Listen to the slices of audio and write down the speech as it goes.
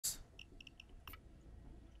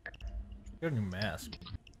Get a new mask.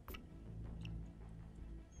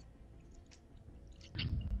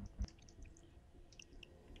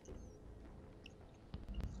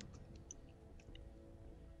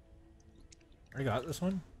 I got this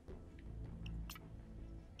one.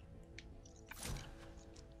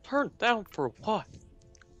 Turned down for what?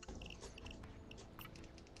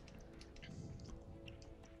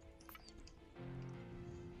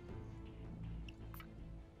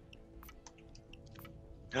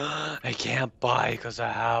 I can't buy because I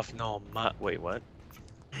have no money. Wait, what?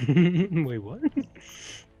 Wait, what?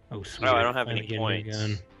 Oh, sweet. Oh, I don't have Finally any get a new points.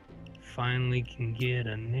 gun. Finally can get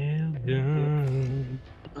a new gun.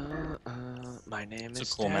 My name It's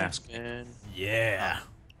is a cool mask. Stefan. Yeah.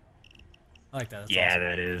 I like that. That's Yeah,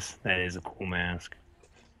 awesome. that is a cool mask.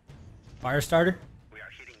 Fire starter.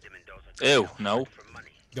 Ew, no.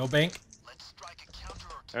 Go bank.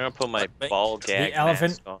 I'm gonna put my What? ball gag The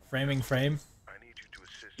elephant. mask on. Framing frame.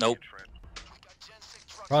 Nope.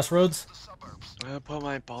 Crossroads. I'm gonna put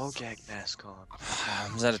my ball gag mask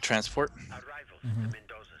on. Is that a transport? Mm-hmm.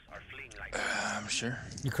 I'm sure.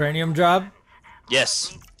 Ukrainium job.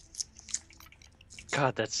 Yes.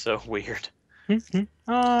 God, that's so weird. Oh,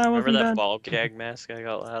 I Remember wasn't that done. ball gag mask I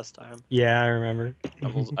got last time? Yeah, I remember.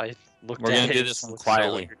 I looked We're at gonna it. do it this one looked so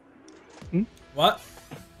quietly. weird. What?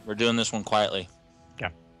 We're doing this one quietly.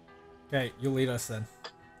 Okay, you lead us then.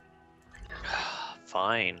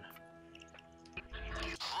 Fine.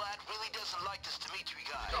 Vlad really doesn't like this Dimitri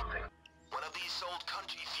guy. One of these old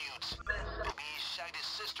country feuds. Maybe he shagged his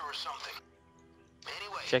sister or something.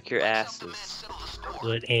 Anyway, Check your let's help the man asses. settle the score.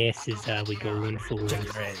 What asses are we going for? From what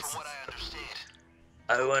I understand,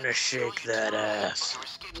 I wanna shake that ass. your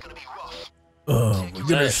escape's gonna be rough. Oh, we're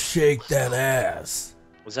gonna shake that ass.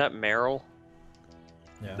 Was that Meryl?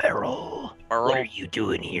 Yeah. Meryl, what are Meryl? you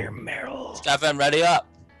doing here, Meryl? Stefan, ready up.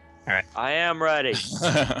 I am ready.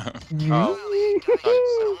 Mm-hmm.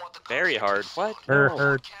 Oh, very hard. What? Her, No.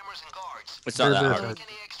 her, Cameras and guards. It's not that Bird, hard. Make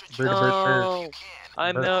any extra bird, charges bird, No, you can.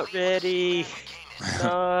 I'm Bird. not ready.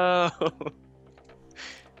 No.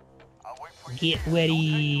 I'll wait for you. Get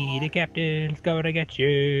wetty, the captain's gonna get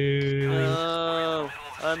you. No,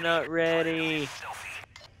 I'm not ready.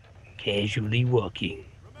 Casually walking.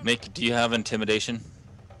 Mick, do you have intimidation?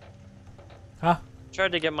 Huh?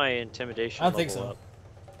 Tried to get my intimidation I don't think level so. up,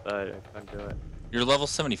 but I couldn't do it. You're level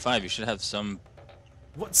 75. You should have some.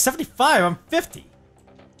 What? 75? I'm 50.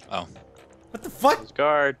 Oh, What the fuck?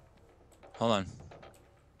 Guard. hold on.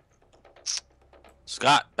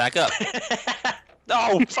 Scott, back up.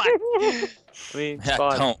 No, fuck. I mean, Yeah,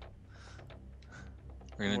 Spawn. don't.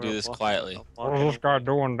 We're gonna do this quietly. What is this guy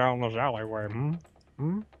doing down this alleyway? Hmm?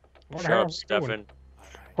 Hmm? What the Shut hell up, is he doing? Stefan.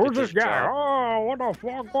 Who's Get this this guy? job. Oh, what the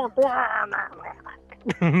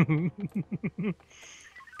fuck?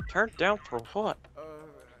 Turned down for what?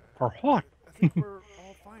 For what? I think we're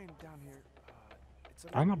all fine down here. It's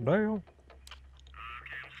I'm a Dale.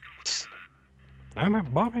 I'm a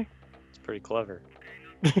Bobby. It's pretty clever.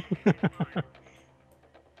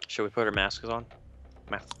 Should we put our masks on?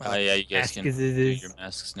 Oh yeah, you guys can do Masks. your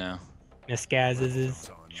masks now. Mascazes.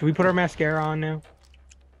 Should we put our mascara on now?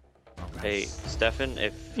 Hey, Stefan,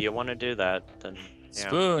 if you want to do that, then yeah.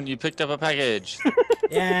 Spoon, you picked up a package.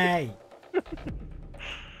 Yay!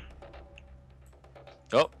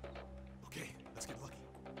 Oh, okay. Let's get lucky.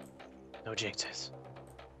 No jinxes.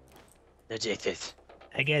 No jinxes.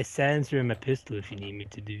 I got a silencer in my pistol if you need me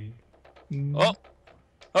to do. Mm. oh,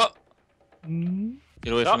 oh! Mm.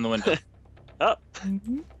 Get away from the window. Up.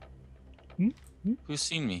 Mhm. Who's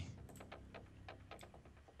seen me?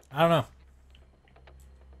 I don't know.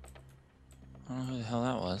 I don't know who the hell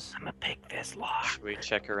that was. I'm gonna pick this lock. Should we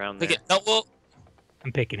check around Pick there? it. No, well,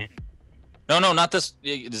 I'm picking it. no, not this.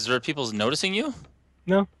 Is there people noticing you?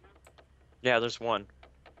 No. Yeah, there's one.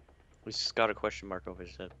 We just got a question mark over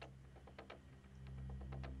his head.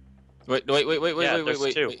 Wait, Yeah, there's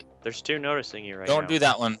wait. two. There's two noticing you right now. Don't do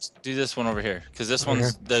that one. Do this one over here, because this Over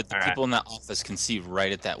one's the Alright. people in that office can see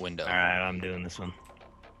right at that window. Alright, I'm doing this one.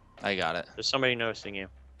 I got it. There's somebody noticing you.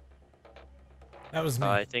 That was me.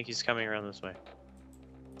 I think he's coming around this way.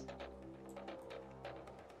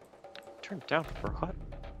 Turn down for what?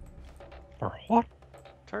 For what?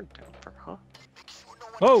 Turn down for what?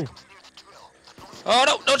 Oh! Oh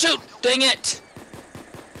no! Don't shoot! Dang it!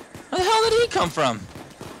 Where the hell did he come from?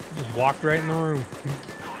 Just walked right in the room.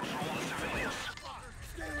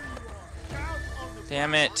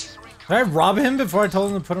 Damn it! Did I rob him before I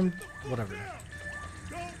told him to put him? Whatever.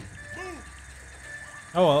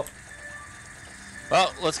 Oh well.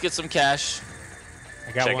 Well, let's get some cash.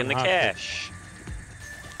 I got Checking one the hostage. cash.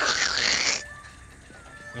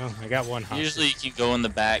 No, I got one hostage. Usually you can go in the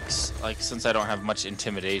backs, like since I don't have much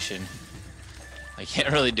intimidation. I can't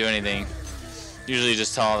really do anything. Usually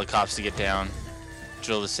just tell all the cops to get down,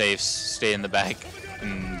 drill the safes, stay in the back,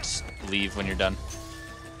 and just leave when you're done.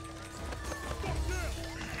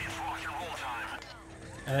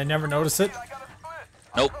 And I never notice it.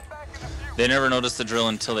 Nope. They never notice the drill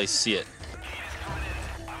until they see it.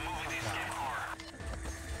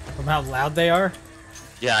 From how loud they are.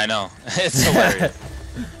 Yeah, I know. It's hilarious.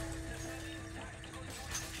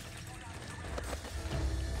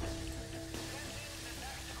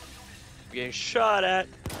 Getting shot at.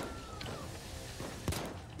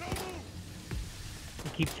 I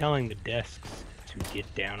keep telling the desks to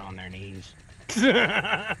get down on their knees. You're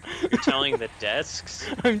telling the desks?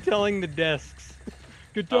 I'm telling the desks.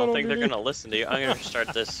 Get I down don't on think their they're gonna listen to you. I'm gonna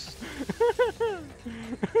start this.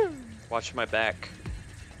 Watch my back.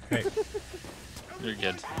 Okay. You're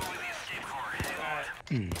good.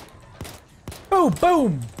 Boom,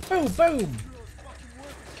 boom, boom, boom.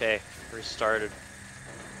 Okay, restarted.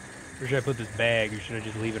 Where should I put this bag, or should I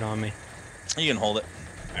just leave it on me? You can hold it.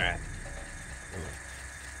 Alright.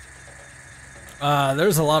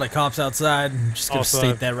 There's a lot of cops outside. I'm just gonna Also,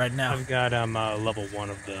 state that right now. I've got level 1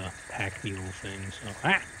 of the pack mule things.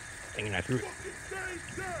 So, thinking I threw it.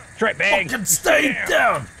 That's right, bag. Fucking stay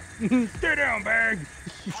down. Stay down, bag.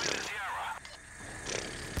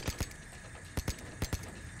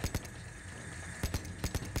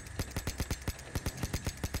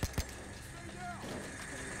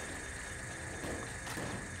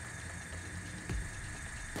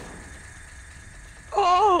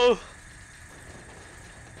 Oh!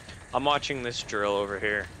 I'm watching this drill over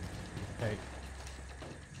here. Okay.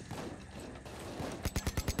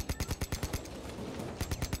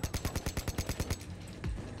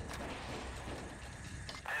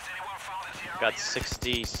 Got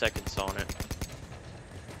 60 seconds on it.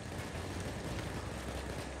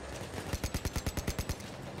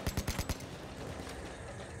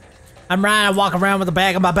 I'm Ryan. I walk around with a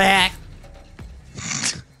bag on my back.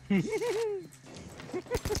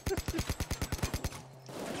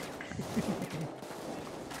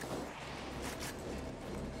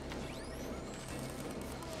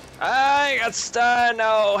 I got stunned.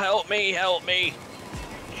 No, help me, help me.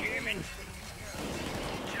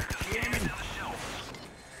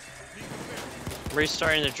 I'm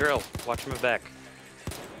restarting the drill. Watch my back.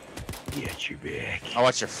 Get your back. I'll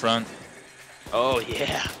watch your front. Oh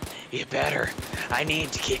yeah, you better. I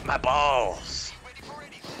need to keep my balls.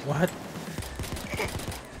 What?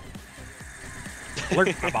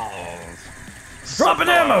 Slurp my balls. Dropping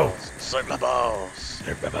ammo. Slurp my balls.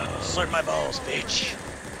 Slurp my balls. Slurp my balls, bitch.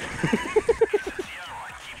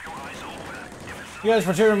 You guys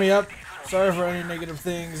for cheering me up. Sorry for any negative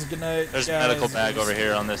things. Good night. There's a guys. medical bag over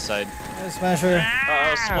here on this side. Hey, Smasher.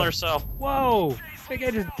 Uh-oh, splinter cell. Whoa! That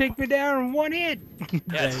guy just take me down in one hit.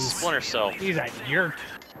 Yeah, it's a splinter cell. He's a jerk.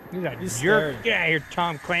 He's a He's jerk. scary. Get out of here,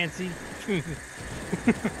 Tom Clancy.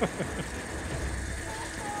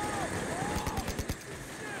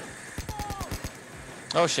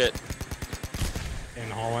 Oh shit. In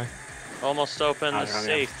the hallway. Almost open the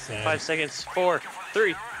safe. 5 seconds. 4,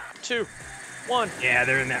 3, 2, 1. Yeah,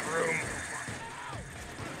 they're in that room.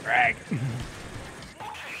 Rag.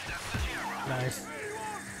 Nice.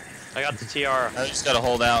 I got the tiara. I just gotta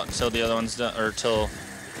hold out until the other one's done, or till.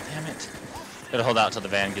 Damn it. Gotta hold out till the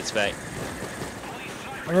van gets back.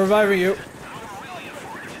 I'm reviving you.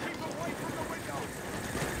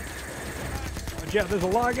 Watch out, there's a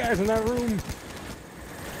lot of guys in that room.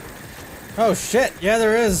 Oh shit. Yeah,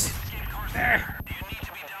 there is.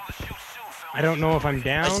 I don't know if I'm I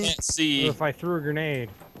down can't or see if I threw a grenade.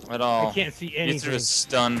 at all. I can't see You threw anything. a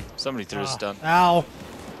stun. Somebody threw a stun. Ow.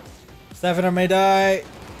 Stefan, I may die.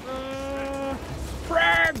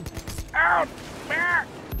 Frag! Out! Back!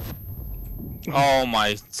 Oh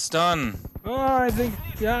my stun. Oh, I think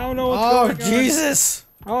I don't know what's Oh, going on. Jesus.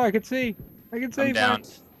 Oh, I can see. I can see. I'm down.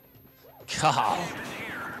 God.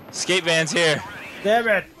 Escape van's here. Damn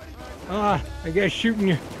it. Ah, I guess shooting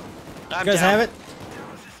you. I'm You guys down. have it?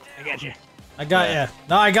 I got you. I got ya.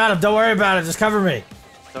 No, I got him. Don't worry about it. Just cover me.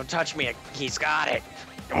 Don't touch me. He's got it.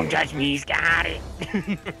 Don't touch me. He's got it.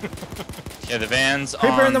 Yeah, the van's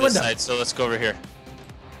Creeper in on the this window. side, so let's go over here.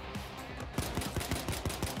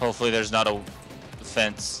 Hopefully there's not a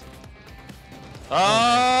fence.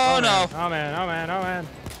 Oh, no. Oh man. Oh man. Oh man.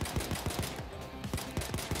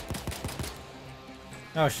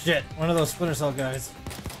 Oh shit. One of those Splinter Cell guys.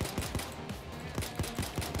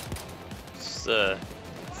 It's the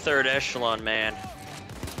third echelon, man.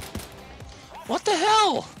 What the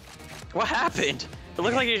hell? What happened? It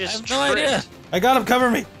looked like you I just have no idea. I got him. Cover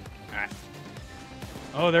me.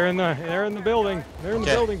 Oh, they're in the building. They're in the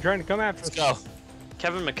Okay. building trying to come after us. Let's go.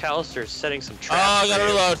 Kevin McAllister is setting some Oh, traps. I gotta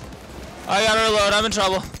reload. I gotta reload. I'm in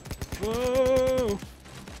trouble. Whoa!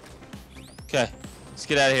 Okay, let's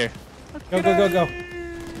get out of here. Go, go, go, go.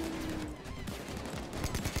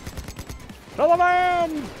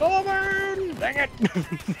 Sullivan! Sullivan! Dang it!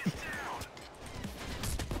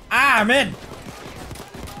 Ah, I'm in.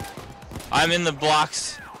 I'm in the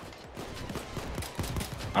blocks.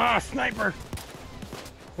 Ah, sniper!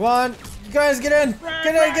 Come on, you guys, get in.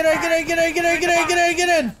 Get in, get in, get in, get in, get in, get in, get in,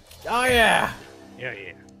 get in. Oh yeah. Yeah,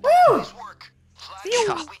 yeah. Woo! Nice work.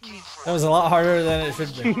 Flag, we came for That was a lot harder than it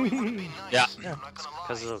should be. Yeah.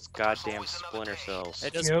 Because of those goddamn splinter cells.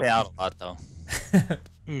 It does Yep. pay out a lot though.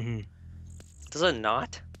 Mm-hmm. Does it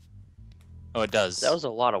not? Oh, it does. That was a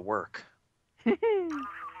lot of work.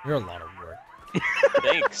 You're a lot of work.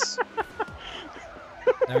 Thanks.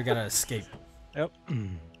 Now we gotta escape. Yep.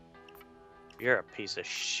 You're a piece of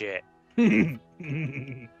shit. A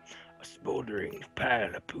smoldering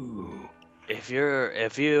pile of poo. If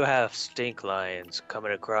you have stink lions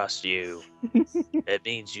coming across you, it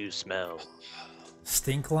means you smell.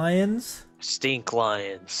 Stink lions? Stink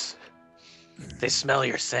lions. They smell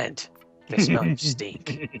your scent. They smell your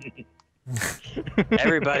stink.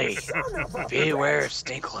 Everybody, beware of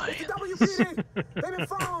stink lions. WPD! They've been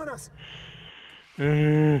following us!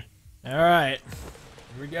 Alright.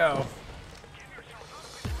 Here we go.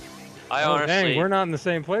 I Oh, honestly dang, we're not in the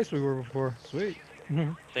same place we were before. Sweet.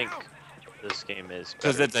 think this game is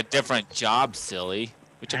Because better. it's a different job, silly.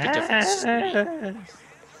 We took a different street.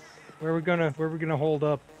 Where are we gonna hold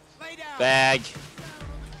up? Bag.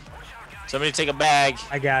 Somebody take a bag.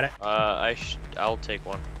 I got it. I'll take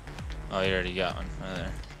one. Oh, you already got one. Right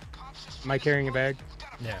there. Am I carrying a bag?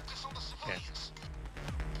 Yeah. Okay.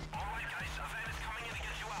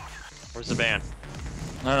 Where's the van?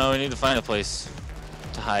 I don't know. We need to find a place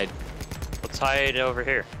to hide. Let's hide over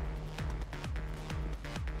here.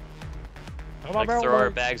 How Like about throw our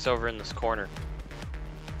work? bags over in this corner.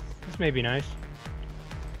 This may be nice.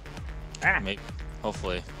 Ah. Maybe.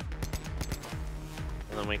 Hopefully.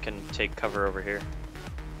 And then we can take cover over here.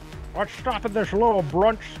 Let's stop at this little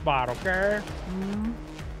brunch spot, okay?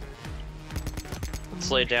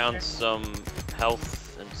 Let's lay down some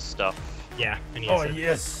health and stuff. Yeah. I need Oh, to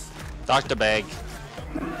yes. Doctor bag.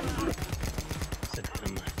 set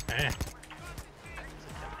some. Ah.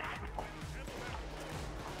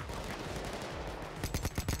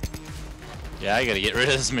 Yeah, I gotta get rid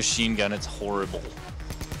of this machine gun. It's horrible.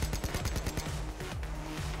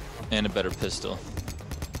 And a better pistol.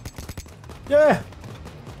 Yeah.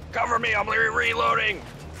 Cover me! I'm reloading.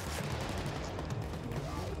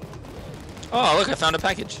 Oh, look! I found a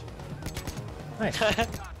package. Nice.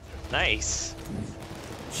 Nice.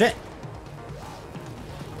 Shit.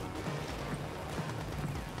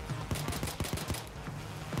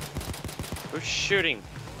 Who's shooting?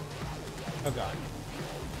 Oh god.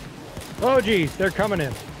 Oh, geez, they're coming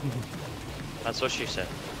in. That's what she said.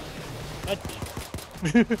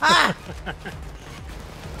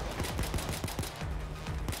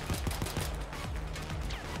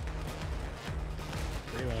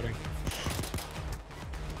 Reloading.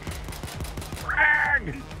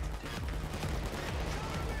 Frag!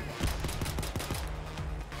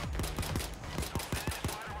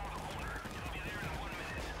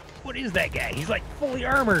 What is that guy? He's like fully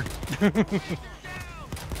armored.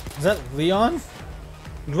 Is that Leon?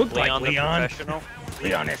 Looked Leon like the Leon. professional.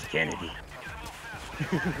 Leon S. Kennedy.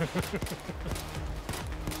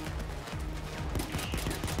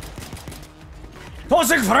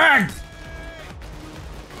 Tossing frag!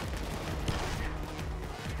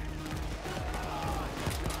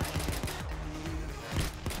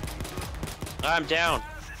 I'm down.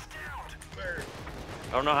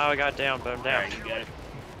 I don't know how I got down, but I'm down.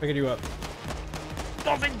 Picking you up.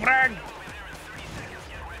 Tossing frag!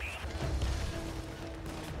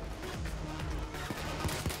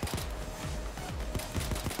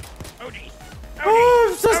 Oh, geez. Oh,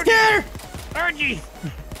 I'm so scared! Oh, geez.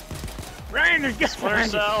 Ryan, there's gas Splinter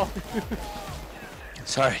behind you. cell.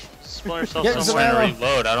 Sorry. Splinter cell. Get I was some trying to ammo.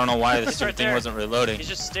 reload. I don't know why this He's right stupid thing there. wasn't reloading. He's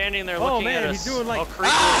just standing there Oh, looking at man, us. he's doing like all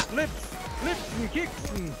creepy. flips and kicks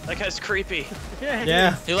and... That guy's creepy. Yeah,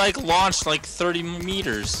 Yeah. He like launched like 30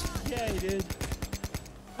 meters. yeah, he did.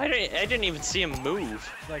 I didn't even see him move.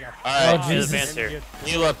 It's like a... All right, Oh, There's Jesus. a van's here.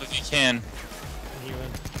 heal up if you can.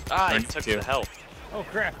 Healing. Ah, I he need took to. the health. Oh,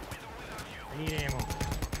 crap. I need ammo.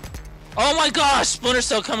 Oh my gosh! Splinter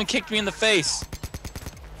Cell come and kicked me in the face.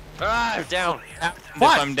 Ah, I'm down.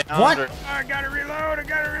 What? If I'm down What? or- Oh, I gotta reload, I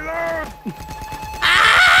gotta reload!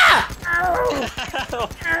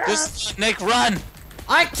 Just Nick, run!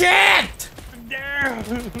 I can't! I'm down!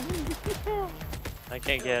 I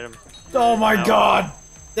can't get him. Oh my god!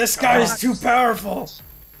 This guy is too powerful!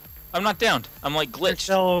 I'm not downed. I'm like glitched.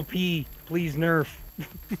 LOP, please nerf.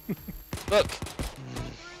 Look.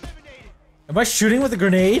 Am I shooting with a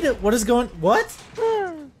grenade? What is going... What?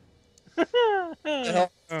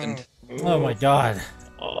 Oh my god.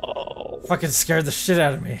 Fucking scared the shit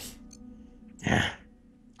out of me.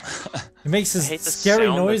 He makes his I hate the scary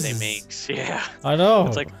sound noises. that they makes. Yeah. I know.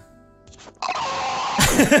 It's like.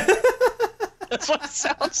 That's what it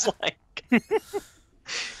sounds like.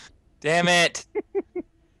 Damn it.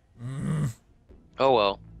 Oh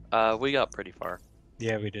well. We got pretty far.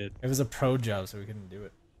 Yeah, we did. It was a pro job, so we couldn't do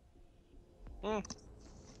it.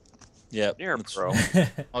 Yep. You're a pro.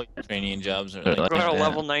 All your training jobs are We're like at a that.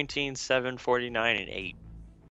 level 19, 7, 49, and 8.